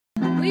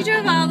We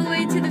drove all the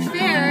way to the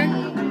fair,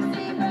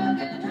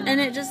 and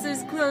it just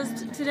is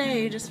closed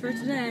today, just for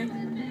today.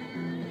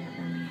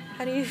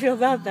 How do you feel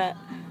about that?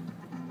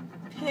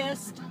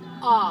 Pissed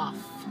off.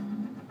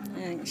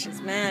 I think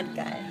she's mad,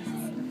 guys.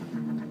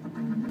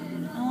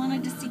 I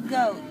wanted to see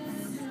goats.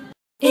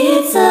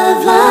 It's a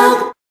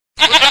vlog.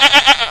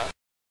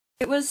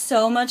 It was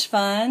so much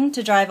fun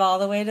to drive all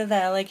the way to the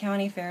LA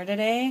County Fair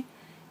today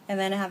and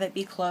then have it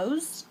be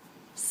closed.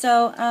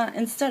 So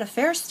instead of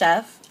fair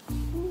stuff,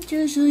 I'm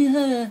gonna show you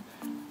how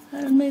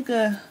to make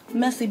a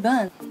messy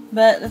bun.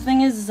 But the thing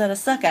is that I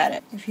suck at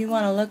it. If you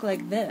want to look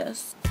like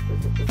this,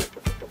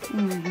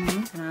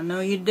 and I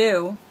know you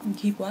do, and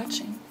keep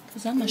watching,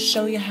 because I'm gonna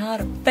show you how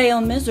to fail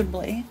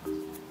miserably.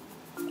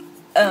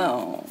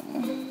 Oh.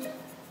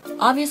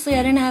 Obviously,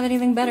 I didn't have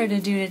anything better to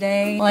do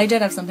today. Well, I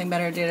did have something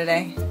better to do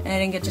today, and I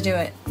didn't get to do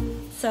it.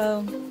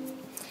 So,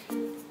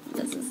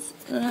 this is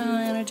how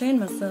I entertain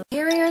myself.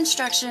 Here are your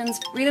instructions,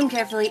 read them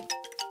carefully,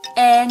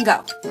 and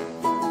go.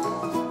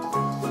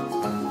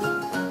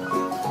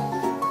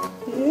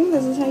 I think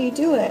this is how you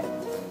do it.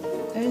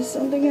 I just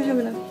don't think I have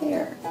enough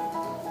hair.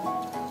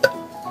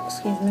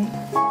 Excuse me.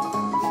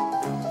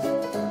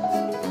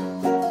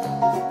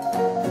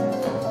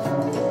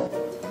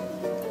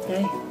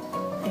 Hey,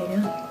 how you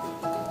doing?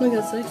 Look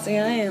how sexy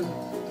I am.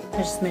 I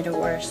just made it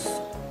worse. 7 days.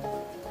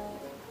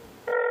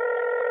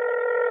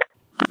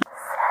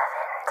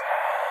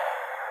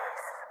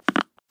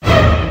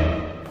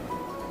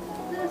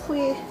 What if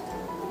we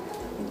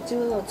do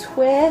a little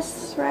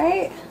twist,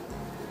 right?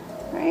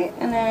 Right?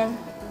 And then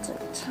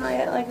tie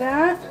it like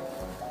that.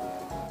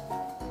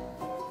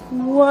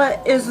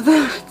 What is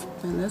that?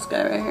 And this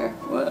guy right here.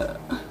 What?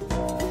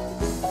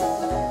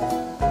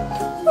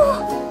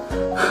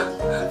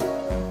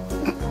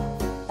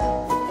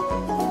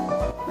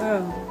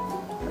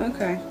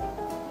 Okay.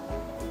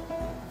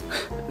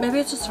 Maybe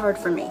it's just hard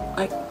for me.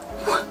 Like,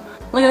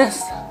 look at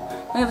this.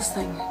 Look at this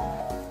thing.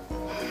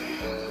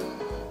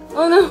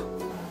 Oh no!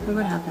 Look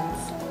what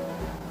happens.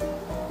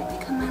 They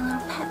become my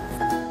little pets.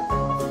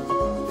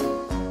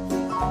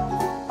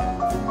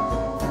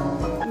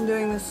 I'm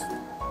doing this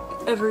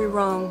every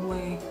wrong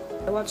way.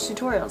 I watch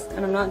tutorials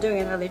and I'm not doing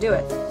it how they do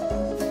it.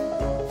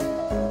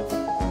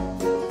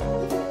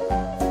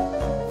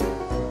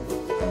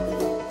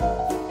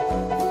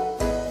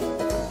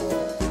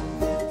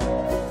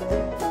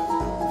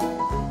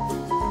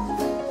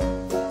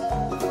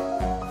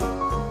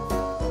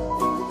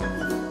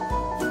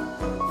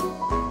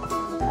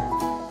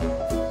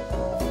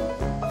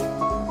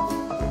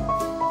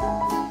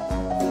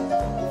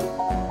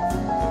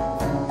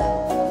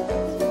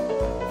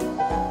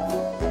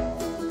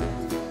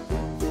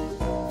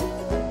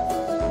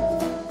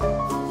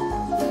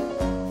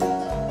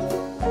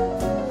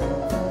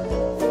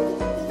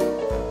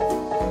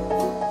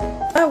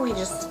 We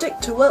just stick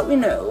to what we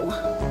know.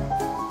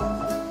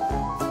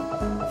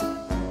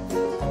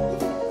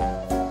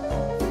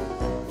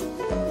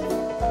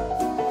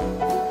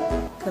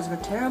 Because we're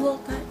terrible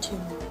at that too.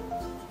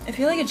 I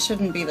feel like it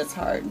shouldn't be this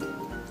hard.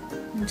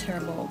 I'm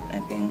terrible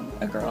at being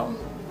a girl.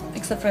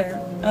 Except for,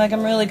 like,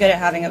 I'm really good at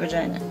having a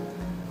vagina.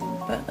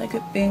 But, like,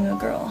 at being a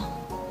girl,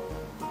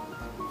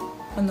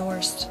 I'm the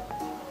worst.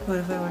 What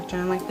if I walked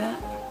around like that?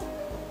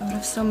 I would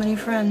have so many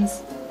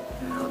friends.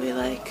 And I'll be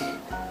like,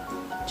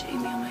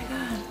 Jamie, oh my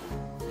god.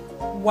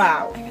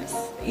 Wow. I guess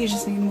you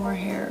just need more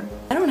hair.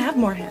 I don't have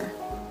more hair.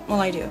 Well,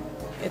 I do.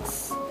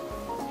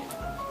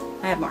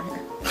 I have more hair.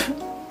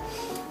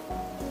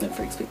 It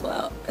freaks people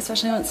out.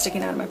 Especially when it's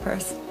sticking out of my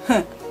purse.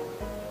 Oh,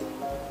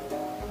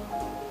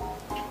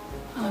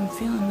 I'm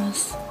feeling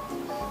this. I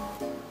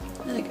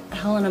feel like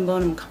Helena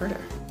Bonham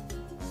Carter.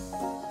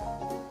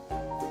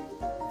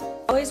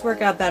 Always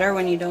work out better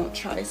when you don't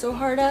try so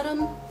hard at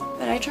them.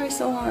 But I try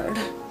so hard.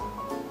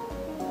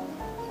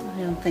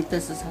 I don't think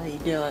this is how you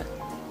do it.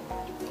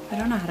 I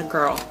don't know how to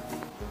girl.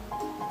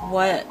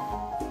 What?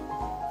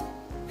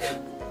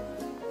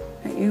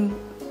 Are you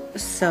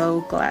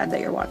so glad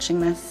that you're watching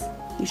this?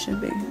 You should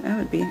be. I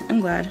would be. I'm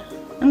glad.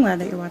 I'm glad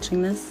that you're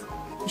watching this.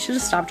 You should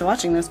have stopped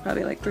watching this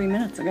probably like 3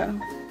 minutes ago.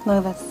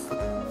 Look at this.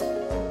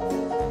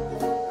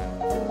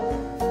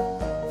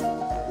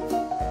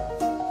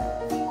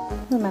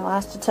 This is my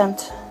last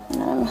attempt,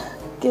 and I'm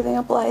giving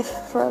up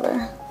life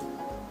forever.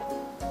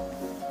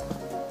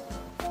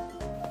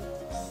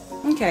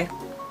 Okay.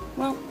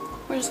 Well,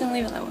 we're just gonna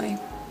leave it that way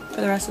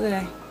for the rest of the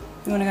day.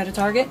 You wanna go to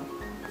Target?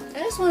 I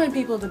just wanted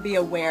people to be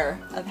aware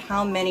of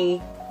how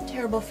many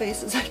terrible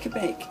faces I could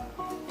make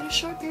in a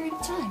short period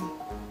of time.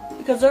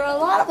 Because there are a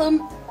lot of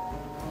them.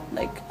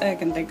 Like, I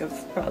can think of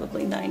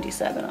probably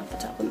 97 off the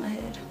top of my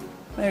head.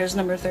 There's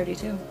number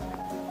 32.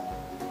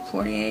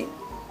 48.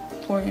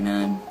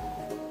 49.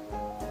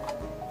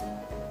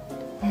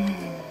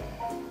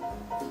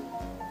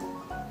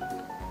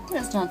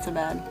 It's not so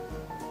bad.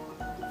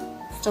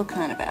 Still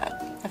kind of bad.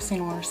 I've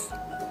seen worse.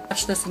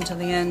 Watch this until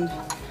the end.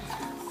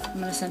 I'm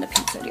gonna send a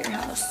pizza to your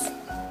house.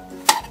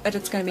 But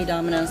it's gonna be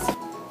Domino's.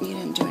 You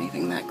didn't do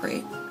anything that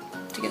great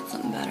to get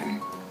something better.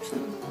 So,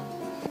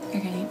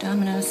 you're gonna eat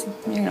Domino's.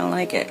 You're gonna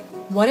like it.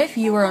 What if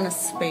you were on a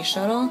space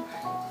shuttle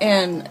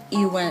and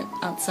you went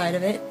outside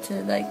of it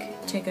to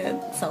like take a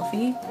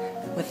selfie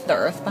with the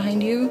Earth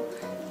behind you,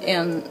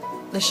 and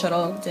the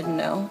shuttle didn't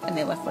know and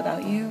they left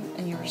without you,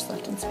 and you were just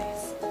left in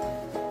space.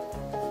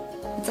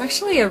 It's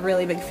actually a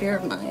really big fear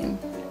of mine,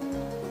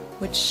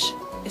 which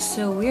is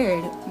so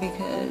weird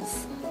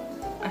because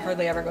I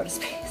hardly ever go to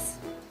space,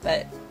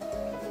 but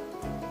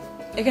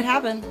it could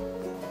happen.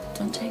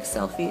 Don't take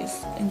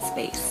selfies in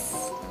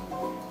space.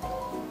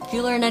 If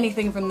you learn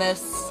anything from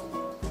this,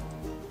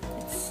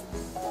 it's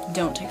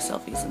don't take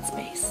selfies in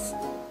space.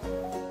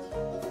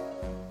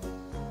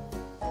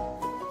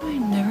 I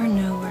never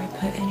know where I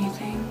put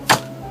anything.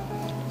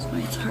 That's why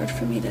it's hard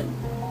for me to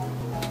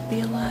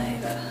be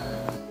alive.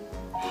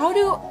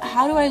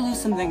 How do I lose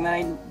something that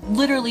I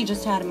literally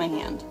just had in my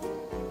hand?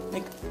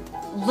 Like,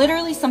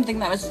 literally something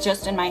that was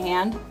just in my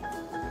hand.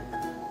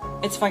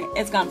 It's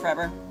gone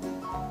forever.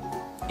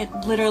 It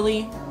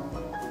literally,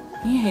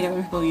 you hate it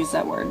when people use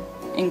that word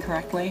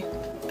incorrectly.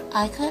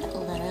 I could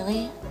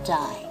literally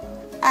die.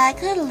 I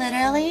could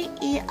literally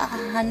eat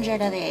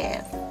 100 of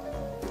these.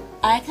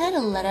 I could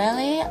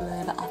literally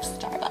live off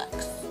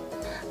Starbucks.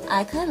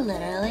 I could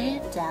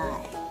literally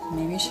die.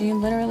 Maybe she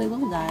literally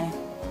will die.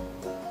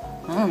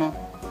 I don't know.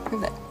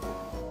 Prove it.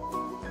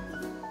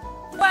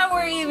 What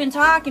were you even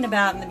talking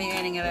about in the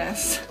beginning of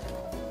this?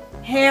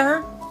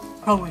 Hair?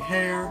 Probably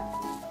hair.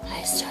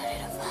 I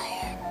started a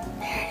fire.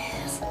 There it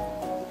is.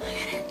 Look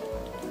at it.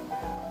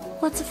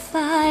 What's a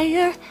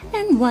fire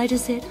and why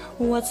does it?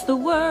 What's the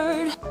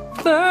word?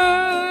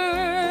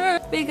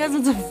 Burn! Because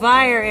it's a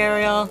fire,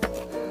 Ariel.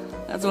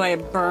 That's why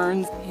it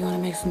burns. You want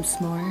to make some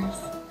s'mores?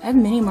 I have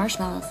mini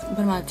marshmallows. Put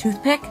them on a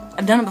toothpick.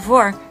 I've done it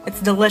before.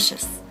 It's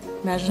delicious.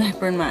 Imagine I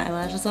burned my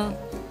eyelashes off.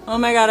 Oh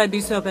my god, I'd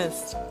be so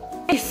pissed.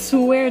 I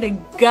swear to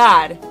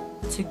God,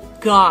 the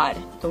God.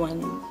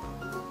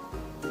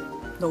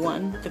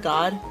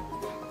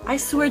 I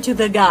swear to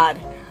the God,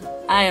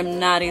 I am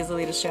not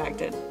easily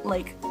distracted.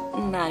 Like,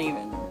 not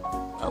even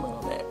a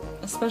little bit.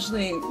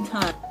 Especially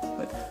not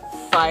with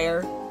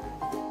fire.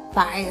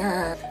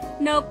 Fire.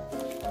 Nope.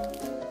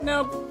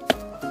 Nope.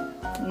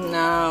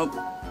 Nope.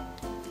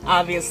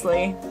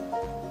 Obviously.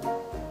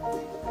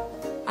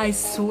 I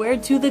swear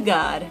to the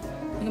God.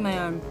 Look at my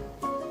arm.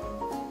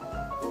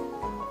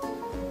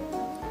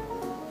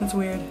 That's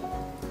weird.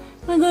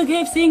 Wanna go to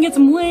KFC and get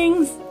some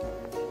wings?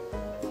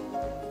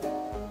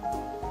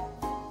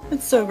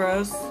 It's so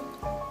gross.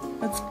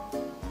 That's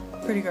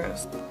pretty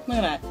gross. Look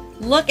at that.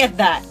 Look at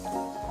that!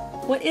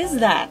 What is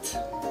that? Is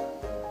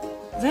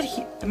that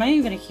am I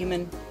even a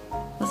human?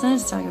 Wasn't I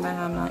just talking about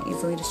how I'm not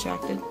easily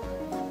distracted?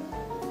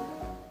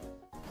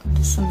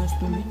 Just so nice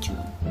to meet you.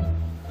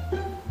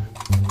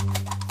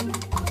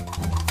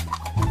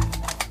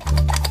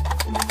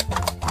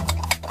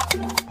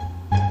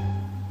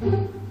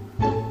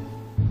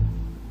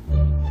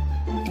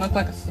 Look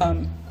like a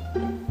thumb.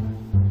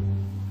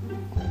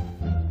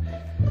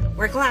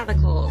 We're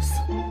clavicles.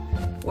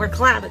 We're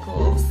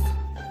clavicles.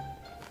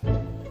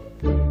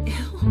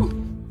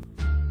 Ew.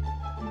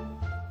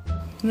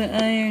 The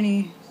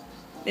irony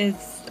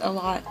is a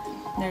lot.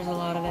 There's a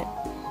lot of it.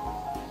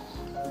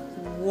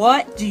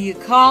 What do you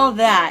call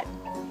that?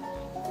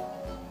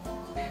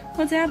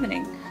 What's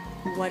happening?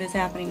 What is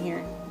happening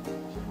here?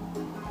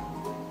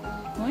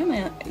 Why am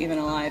I even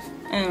alive?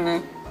 I don't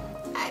know.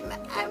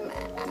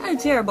 I'm a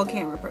terrible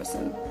camera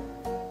person.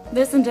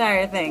 This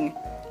entire thing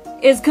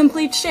is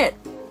complete shit.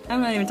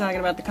 I'm not even talking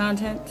about the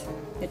content.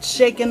 It's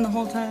shaking the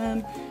whole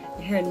time.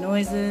 You're hearing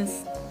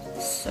noises.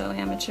 So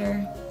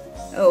amateur.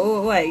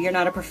 Oh, what? You're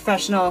not a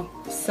professional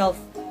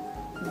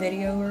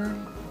self-videoer?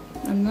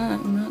 I'm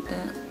not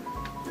that.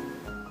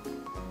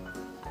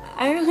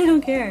 I really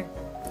don't care.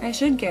 I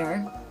should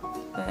care.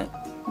 But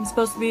I'm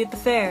supposed to be at the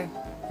fair.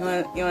 You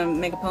wanna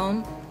make a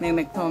poem?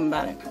 Make a poem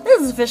about it.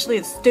 This is officially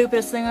the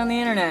stupidest thing on the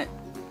internet.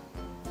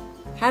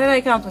 How did I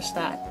accomplish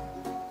that?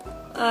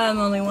 I'm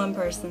only one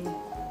person.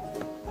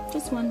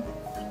 Just one.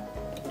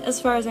 As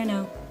far as I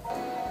know.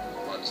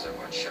 Once there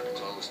one ship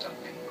closed on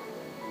me.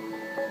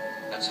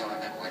 That's how I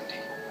met Wendy.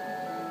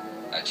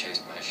 I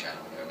chased my shadow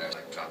in her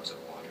like drops of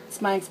water.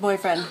 It's my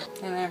ex-boyfriend.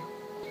 In there.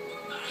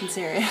 I'm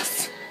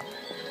serious.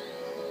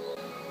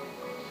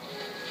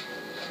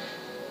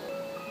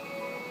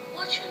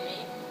 What's your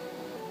name?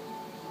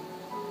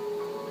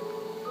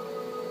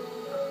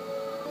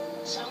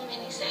 So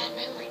many sad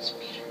memories,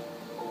 Peter.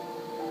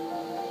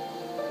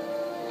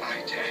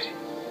 My daddy.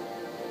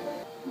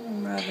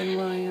 Robin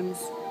Williams.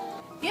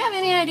 Do you have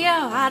any idea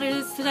how hot it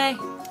is today?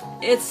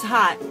 It's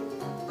hot.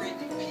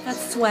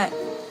 That's sweat.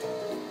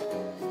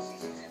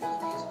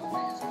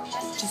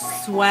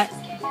 Just sweat.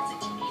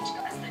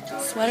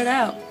 Sweat it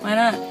out. Why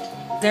not?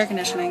 Air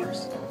conditioning.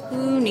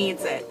 Who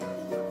needs it?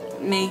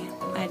 Me.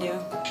 I do.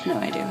 No,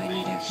 I do. I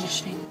need air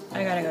conditioning.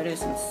 I gotta go do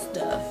some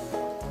stuff.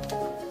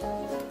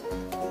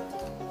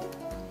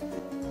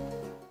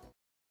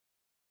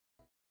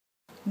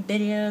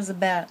 Videos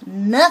about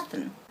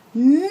nothing.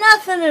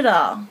 Nothing at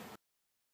all.